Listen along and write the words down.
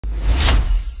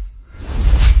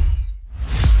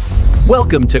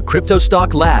Welcome to Crypto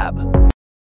Stock Lab.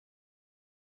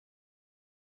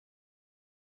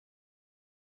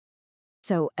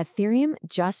 So Ethereum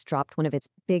just dropped one of its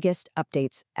biggest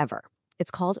updates ever.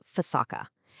 It's called Fusaka.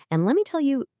 And let me tell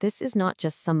you, this is not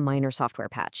just some minor software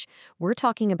patch. We're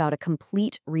talking about a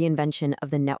complete reinvention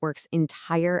of the network's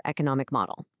entire economic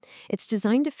model. It's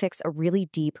designed to fix a really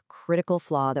deep, critical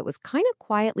flaw that was kind of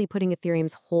quietly putting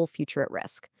Ethereum's whole future at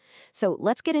risk. So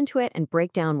let's get into it and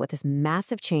break down what this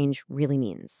massive change really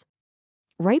means.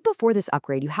 Right before this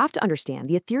upgrade, you have to understand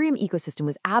the Ethereum ecosystem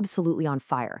was absolutely on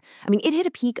fire. I mean, it hit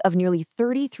a peak of nearly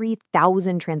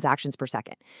 33,000 transactions per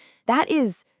second.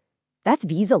 That's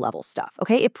Visa level stuff,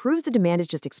 okay? It proves the demand is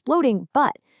just exploding,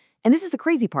 but, and this is the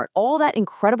crazy part, all that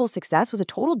incredible success was a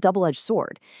total double-edged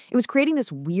sword. It was creating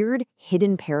this weird,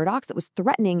 hidden paradox that was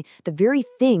threatening the very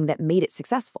thing that made it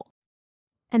successful.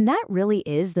 And that really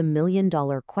is the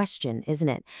million-dollar question, isn't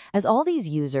it? As all these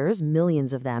users,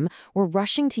 millions of them, were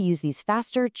rushing to use these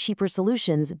faster, cheaper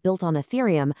solutions built on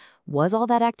Ethereum, was all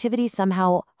that activity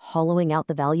somehow hollowing out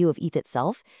the value of ETH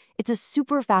itself? It's a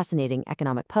super fascinating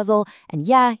economic puzzle, and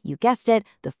yeah, you guessed it,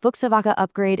 the Fusaka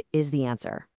Upgrade is the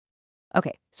answer.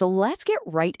 Okay, so let's get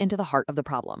right into the heart of the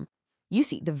problem. You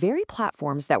see, the very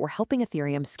platforms that were helping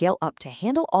Ethereum scale up to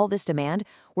handle all this demand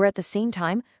were at the same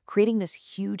time creating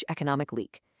this huge economic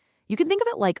leak. You can think of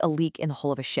it like a leak in the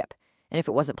hull of a ship, and if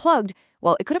it wasn't plugged,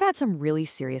 well, it could have had some really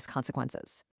serious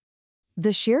consequences.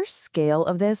 The sheer scale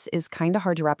of this is kind of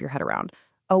hard to wrap your head around.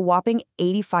 A whopping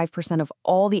 85% of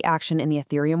all the action in the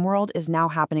Ethereum world is now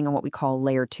happening on what we call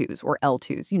layer 2s, or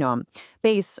L2s. You know them.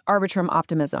 Base, Arbitrum,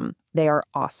 Optimism. They are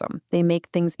awesome. They make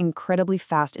things incredibly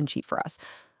fast and cheap for us.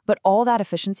 But all that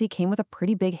efficiency came with a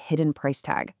pretty big hidden price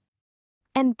tag.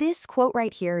 And this quote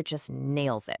right here just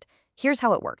nails it. Here's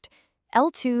how it worked.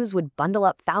 L2s would bundle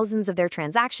up thousands of their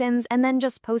transactions and then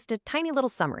just post a tiny little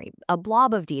summary, a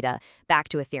blob of data, back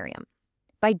to Ethereum.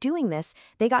 By doing this,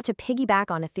 they got to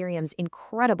piggyback on Ethereum's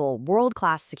incredible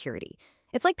world-class security.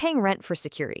 It's like paying rent for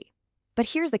security. But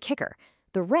here's the kicker.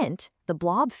 The rent, the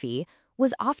blob fee,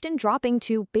 was often dropping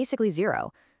to basically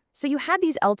zero. So you had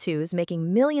these L2s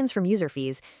making millions from user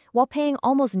fees while paying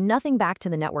almost nothing back to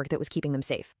the network that was keeping them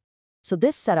safe. So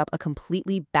this set up a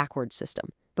completely backwards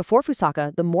system. Before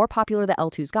Fusaka, the more popular the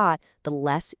L2s got, the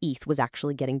less ETH was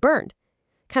actually getting burned.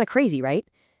 Kind of crazy, right?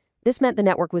 This meant the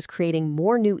network was creating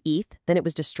more new ETH than it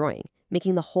was destroying,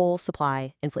 making the whole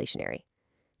supply inflationary.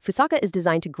 Fusaka is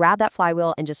designed to grab that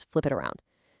flywheel and just flip it around.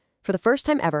 For the first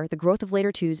time ever, the growth of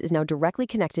layer 2s is now directly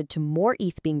connected to more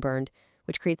ETH being burned,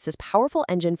 which creates this powerful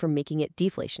engine for making it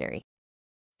deflationary.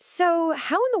 So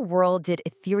how in the world did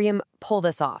Ethereum pull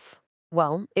this off?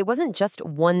 Well, it wasn't just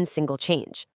one single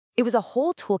change. It was a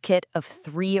whole toolkit of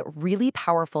 3 really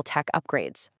powerful tech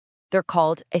upgrades. They're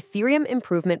called Ethereum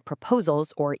Improvement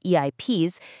Proposals, or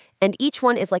EIPs, and each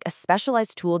one is like a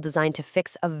specialized tool designed to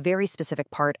fix a very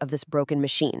specific part of this broken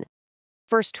machine.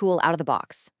 First tool out of the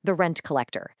box, the rent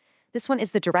collector. This one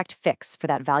is the direct fix for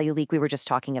that value leak we were just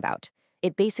talking about.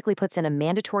 It basically puts in a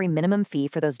mandatory minimum fee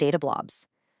for those data blobs.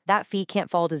 That fee can't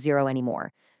fall to zero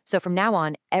anymore. So from now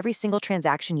on, every single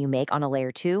transaction you make on a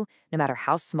layer 2, no matter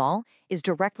how small, is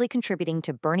directly contributing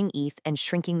to burning ETH and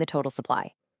shrinking the total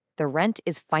supply. The rent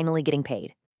is finally getting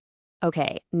paid.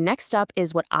 Okay, next up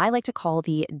is what I like to call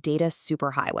the data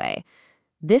superhighway.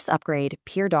 This upgrade,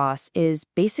 PeerDAS, is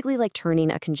basically like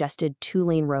turning a congested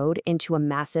 2-lane road into a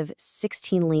massive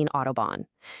 16-lane autobahn.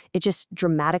 It just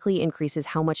dramatically increases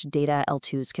how much data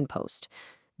L2s can post.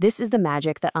 This is the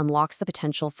magic that unlocks the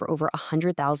potential for over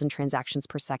 100,000 transactions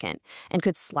per second and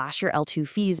could slash your L2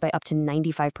 fees by up to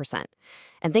 95%.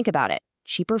 And think about it.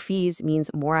 Cheaper fees means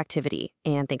more activity.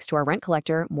 And thanks to our rent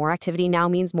collector, more activity now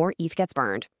means more ETH gets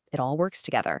burned. It all works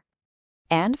together.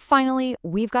 And finally,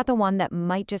 we've got the one that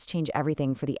might just change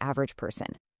everything for the average person.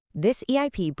 This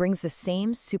EIP brings the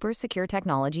same super secure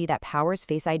technology that powers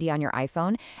Face ID on your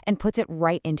iPhone and puts it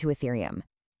right into Ethereum.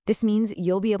 This means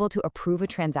you'll be able to approve a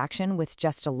transaction with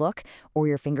just a look or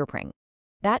your fingerprint.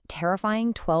 That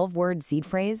terrifying 12-word seed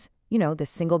phrase, you know, the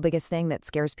single biggest thing that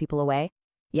scares people away,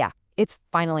 yeah, it's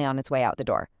finally on its way out the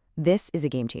door. This is a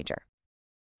game changer.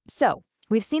 So,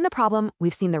 we've seen the problem,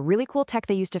 we've seen the really cool tech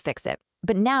they used to fix it.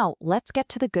 But now, let's get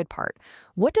to the good part.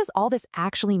 What does all this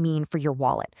actually mean for your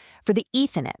wallet, for the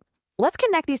ETH in it? Let's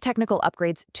connect these technical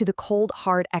upgrades to the cold,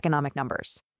 hard economic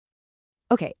numbers.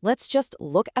 Okay, let's just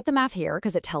look at the math here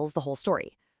because it tells the whole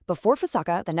story. Before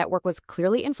Fusaka, the network was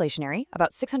clearly inflationary.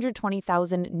 About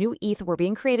 620,000 new ETH were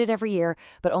being created every year,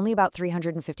 but only about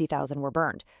 350,000 were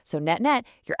burned. So net-net,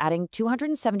 you're adding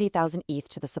 270,000 ETH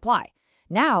to the supply.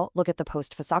 Now, look at the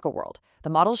post-Fusaka world. The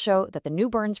models show that the new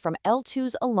burns from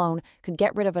L2s alone could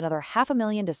get rid of another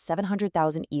 500,000 to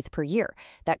 700,000 ETH per year.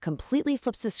 That completely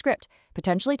flips the script,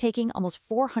 potentially taking almost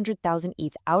 400,000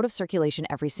 ETH out of circulation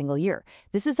every single year.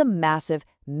 This is a massive,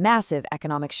 massive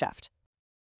economic shift.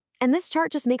 And this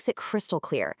chart just makes it crystal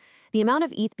clear. The amount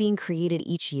of ETH being created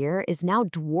each year is now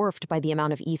dwarfed by the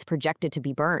amount of ETH projected to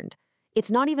be burned. It's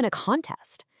not even a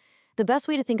contest. The best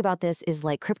way to think about this is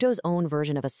like crypto's own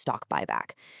version of a stock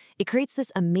buyback. It creates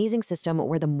this amazing system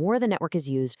where the more the network is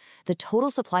used, the total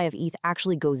supply of ETH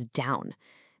actually goes down.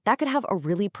 That could have a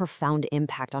really profound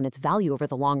impact on its value over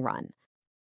the long run.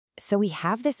 So we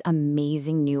have this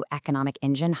amazing new economic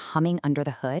engine humming under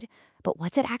the hood, but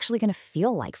what's it actually going to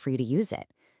feel like for you to use it?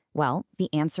 Well, the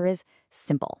answer is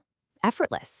simple.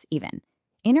 Effortless, even.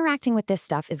 Interacting with this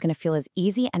stuff is going to feel as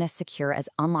easy and as secure as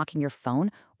unlocking your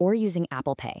phone or using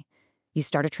Apple Pay. You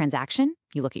start a transaction,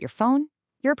 you look at your phone,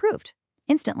 you're approved,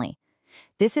 instantly.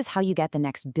 This is how you get the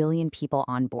next billion people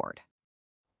on board.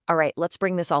 All right, let's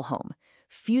bring this all home.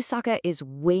 Fusaka is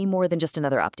way more than just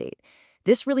another update.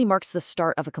 This really marks the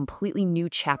start of a completely new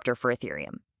chapter for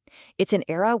Ethereum. It's an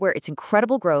era where its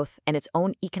incredible growth and its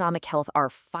own economic health are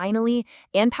finally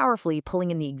and powerfully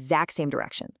pulling in the exact same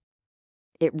direction.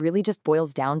 It really just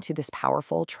boils down to this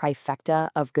powerful trifecta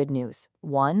of good news.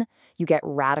 1, you get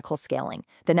radical scaling.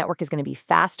 The network is going to be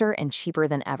faster and cheaper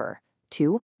than ever.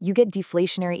 2, you get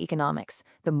deflationary economics.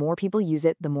 The more people use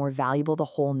it, the more valuable the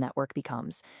whole network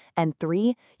becomes. And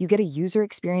 3, you get a user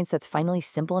experience that's finally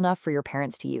simple enough for your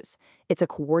parents to use. It's a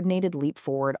coordinated leap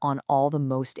forward on all the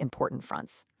most important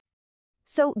fronts.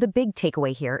 So the big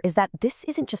takeaway here is that this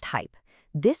isn't just hype.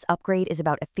 This upgrade is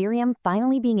about Ethereum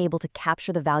finally being able to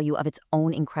capture the value of its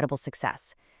own incredible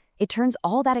success. It turns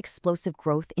all that explosive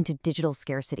growth into digital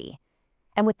scarcity.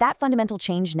 And with that fundamental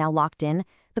change now locked in,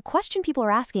 the question people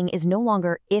are asking is no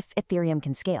longer if Ethereum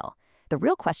can scale. The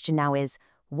real question now is,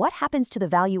 what happens to the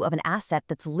value of an asset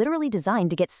that's literally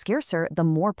designed to get scarcer the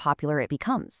more popular it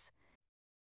becomes?